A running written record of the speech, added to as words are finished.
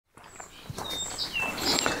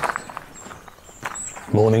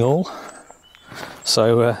Morning all.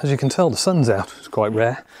 So as you can tell, the sun's out. It's quite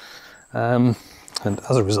rare, and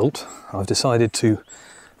as a result I've decided to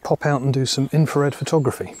pop out and do some infrared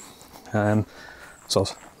photography. So I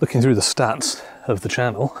was looking through the stats of the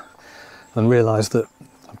channel and realised that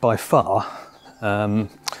by far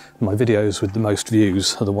my videos with the most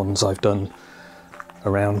views are the ones I've done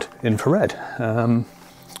around infrared. Don't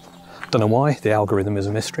know why, the algorithm is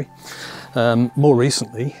a mystery. More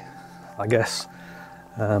recently, I guess,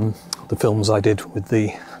 the films I did with the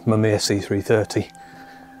Mamiya C330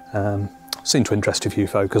 seemed to interest a few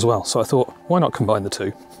folk as well, so I thought, why not combine the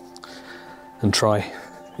two and try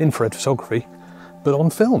infrared photography but on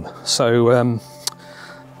film. So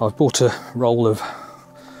I've bought a roll of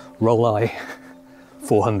Rollei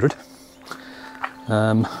 400,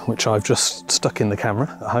 which I've just stuck in the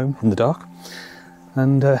camera at home in the dark,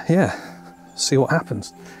 and yeah, see what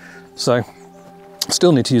happens. So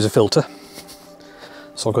still need to use a filter,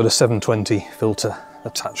 so I've got a 720 filter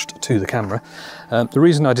attached to the camera. The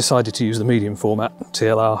reason I decided to use the medium format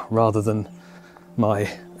TLR rather than my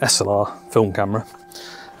SLR film camera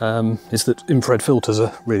is that infrared filters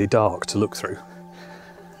are really dark to look through,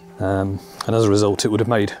 and as a result it would have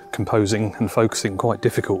made composing and focusing quite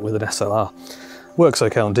difficult with an SLR. Works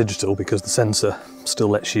okay on digital because the sensor still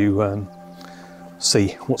lets you see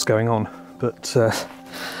what's going on, but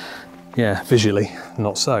yeah, visually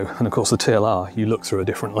not so. And of course the TLR, you look through a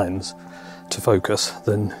different lens to focus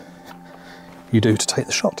than you do to take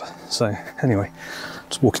the shot. So anyway,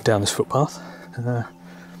 just walking down this footpath,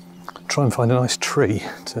 try and find a nice tree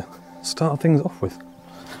to start things off with.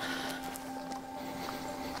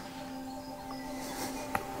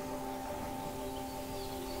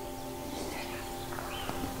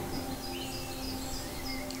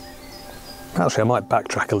 Actually, I might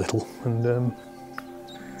backtrack a little and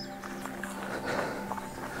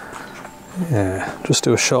yeah, just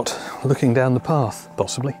do a shot looking down the path,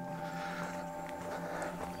 possibly.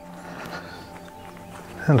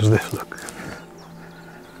 How does this look?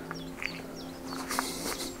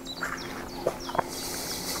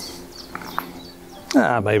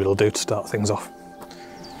 Maybe it'll do to start things off.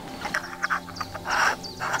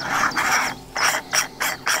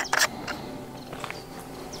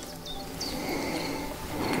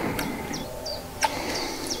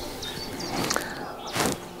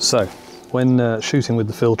 So, when shooting with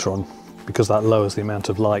the filter on, because that lowers the amount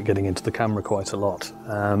of light getting into the camera quite a lot,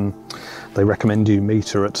 they recommend you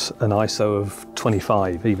meter at an ISO of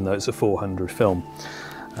 25, even though it's a 400 film.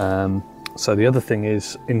 So the other thing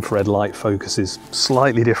is infrared light focuses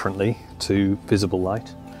slightly differently to visible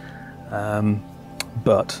light,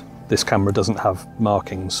 but this camera doesn't have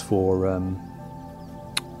markings for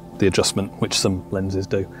the adjustment, which some lenses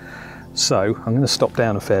do. So I'm going to stop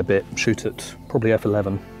down a fair bit, shoot at probably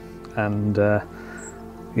f11, and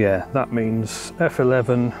yeah, that means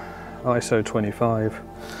f11 ISO 25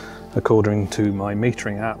 according to my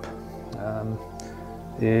metering app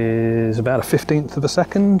is about a 15th of a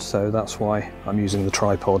second, so that's why I'm using the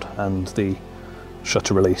tripod and the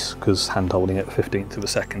shutter release, because hand holding at a 15th of a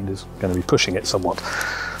second is going to be pushing it somewhat.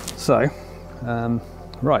 So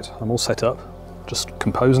right, I'm all set up, just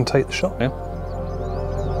compose and take the shot now.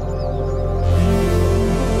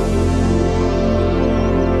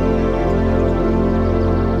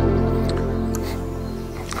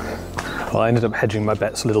 Well, I ended up hedging my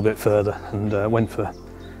bets a little bit further and went for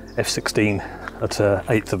f16 at an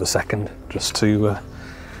 1/8 of a second, just to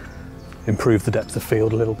improve the depth of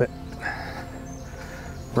field a little bit.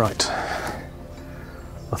 Right,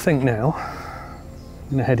 I think now I'm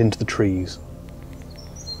going to head into the trees.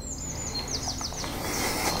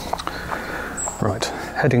 Right,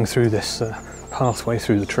 heading through this pathway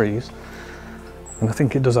through the trees, and I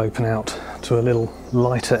think it does open out to a little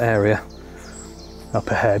lighter area up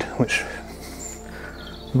ahead, which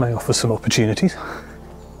may offer some opportunities.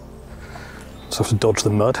 So I have to dodge the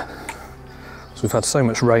mud. So we've had so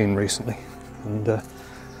much rain recently, and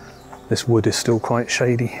this wood is still quite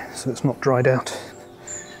shady, so it's not dried out.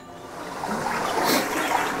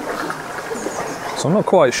 So I'm not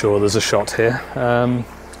quite sure there's a shot here,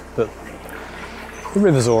 but the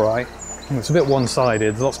river's all right. It's a bit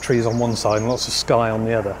one-sided. There's lots of trees on one side and lots of sky on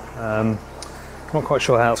the other. I'm not quite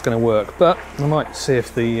sure how it's going to work, but I might see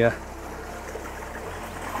if the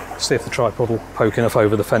tripod will poke enough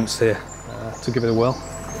over the fence here to give it a whirl.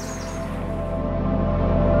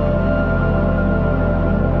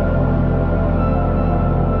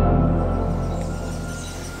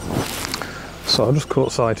 So I just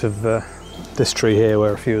caught sight of this tree here,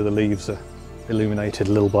 where a few of the leaves are illuminated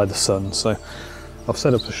a little by the sun. So I've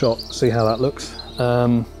set up a shot, see how that looks.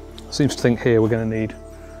 Seems to think here we're going to need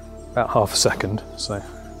about half a second. So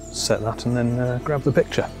set that and then grab the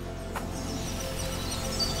picture.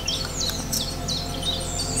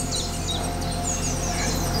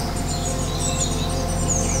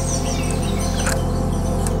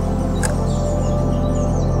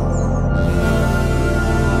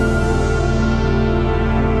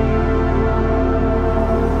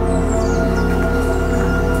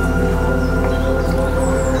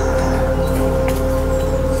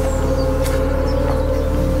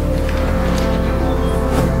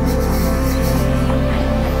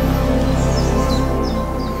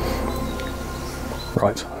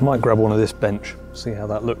 Right, I might grab one of this bench, see how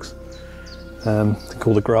that looks. I think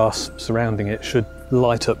all the grass surrounding it should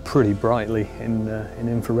light up pretty brightly in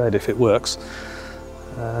infrared if it works.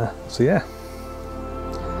 So yeah.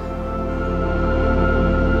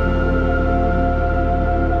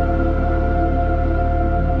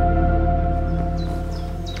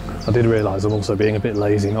 I did realise I'm also being a bit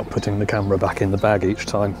lazy not putting the camera back in the bag each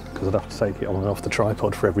time, because I'd have to take it on and off the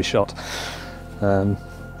tripod for every shot.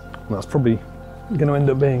 That's probably going to end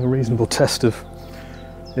up being a reasonable test of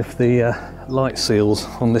if the light seals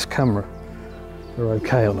on this camera are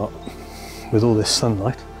okay or not with all this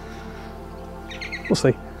sunlight. We'll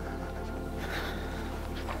see.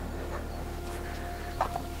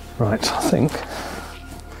 Right, I think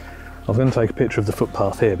I was going to take a picture of the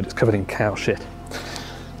footpath here, but it's covered in cow shit.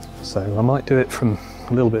 So I might do it from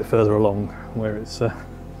a little bit further along where it's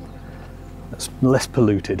less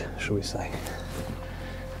polluted, shall we say.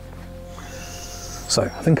 So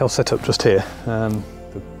I think I'll set up just here.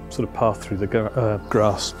 The sort of path through the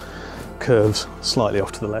grass curves slightly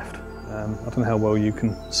off to the left. I don't know how well you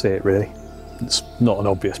can see it really. It's not an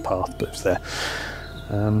obvious path, but it's there.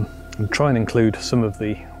 And try and include some of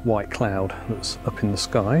the white cloud that's up in the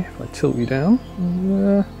sky. If I tilt you down,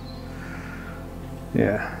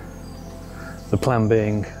 yeah. The plan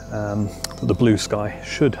being that the blue sky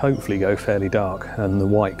should hopefully go fairly dark and the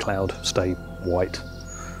white cloud stay white.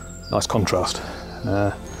 Nice contrast.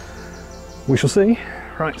 We shall see.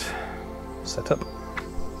 Right, set up.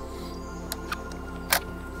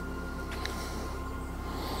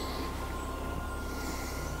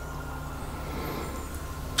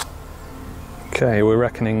 Okay, we're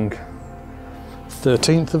reckoning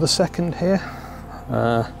 13th of a second here.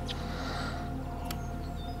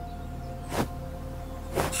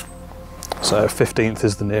 So 15th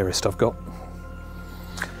is the nearest I've got.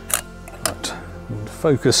 Right, and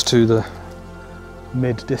focus to the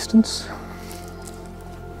mid distance.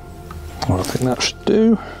 Well, I think that should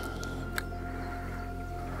do.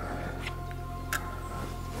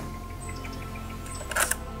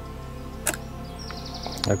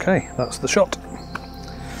 Okay, that's the shot.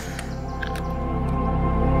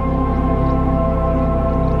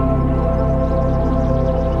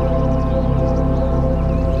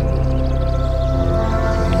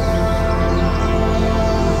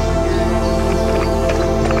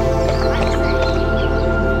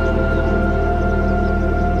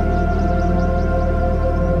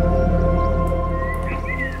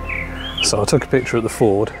 So I took a picture at the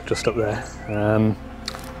ford just up there.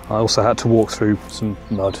 I also had to walk through some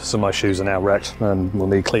mud, so my shoes are now wrecked and will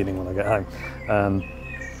need cleaning when I get home.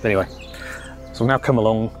 Anyway, so I've now come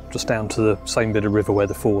along just down to the same bit of river where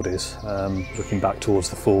the ford is, looking back towards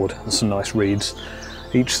the ford. There's some nice reeds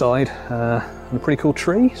each side and a pretty cool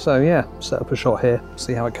tree. So yeah, set up a shot here,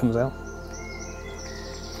 see how it comes out.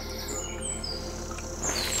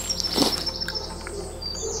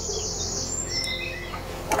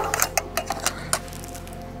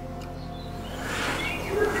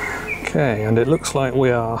 Okay, and it looks like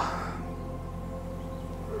we are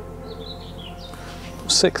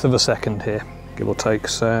 1/6 of a second here, give or take,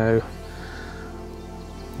 so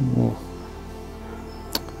I'm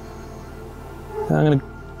going to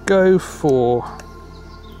go for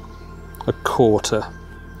a 1/4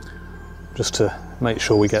 just to make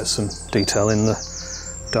sure we get some detail in the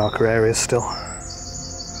darker areas still.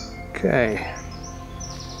 Okay.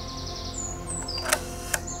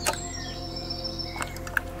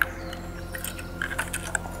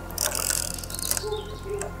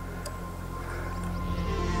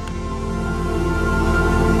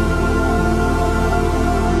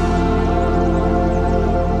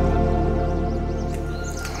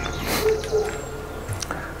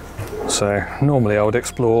 So normally I would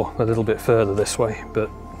explore a little bit further this way, but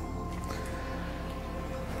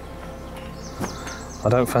I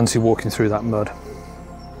don't fancy walking through that mud.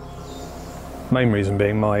 Main reason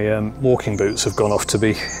being my walking boots have gone off to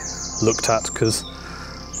be looked at because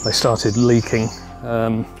they started leaking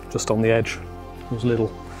just on the edge. There's a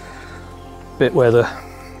little bit where the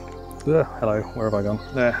Hello, where have I gone?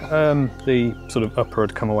 There. The sort of upper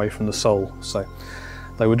had come away from the sole, so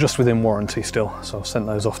they were just within warranty still, so I've sent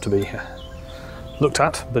those off to be looked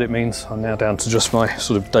at, but it means I'm now down to just my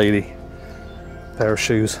sort of daily pair of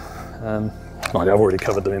shoes. I've already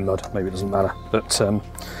covered them in mud, maybe it doesn't matter, but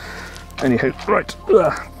anywho, right.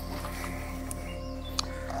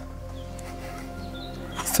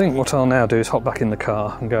 I think what I'll now do is hop back in the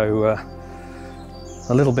car and go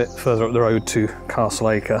a little bit further up the road to Castle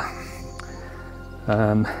Acre,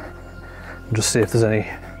 and just see if there's any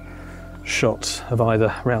shots of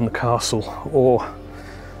either around the castle or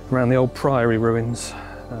around the old priory ruins.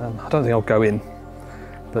 I don't think I'll go in,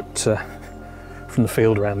 but from the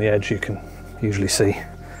field around the edge you can usually see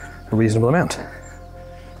a reasonable amount.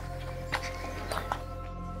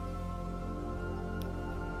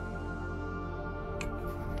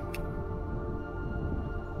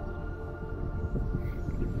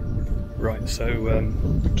 Right, so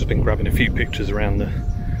just been grabbing a few pictures around the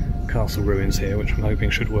castle ruins here, which I'm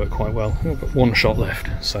hoping should work quite well. I've got one shot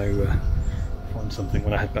left, so find something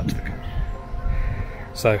when I head back to the car.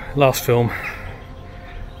 So, last film,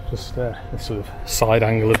 just this sort of side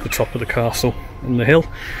angle of the top of the castle and the hill.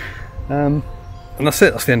 And that's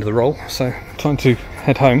it, that's the end of the roll. So, time to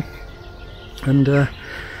head home and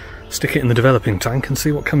stick it in the developing tank and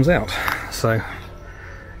see what comes out. So,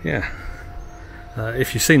 yeah.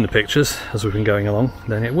 If you've seen the pictures as we've been going along,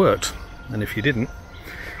 then it worked. And if you didn't,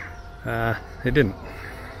 it didn't.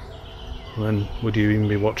 Then would you even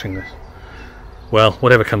be watching this? Well,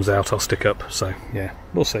 whatever comes out I'll stick up, so yeah,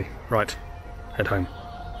 we'll see. Right, head home.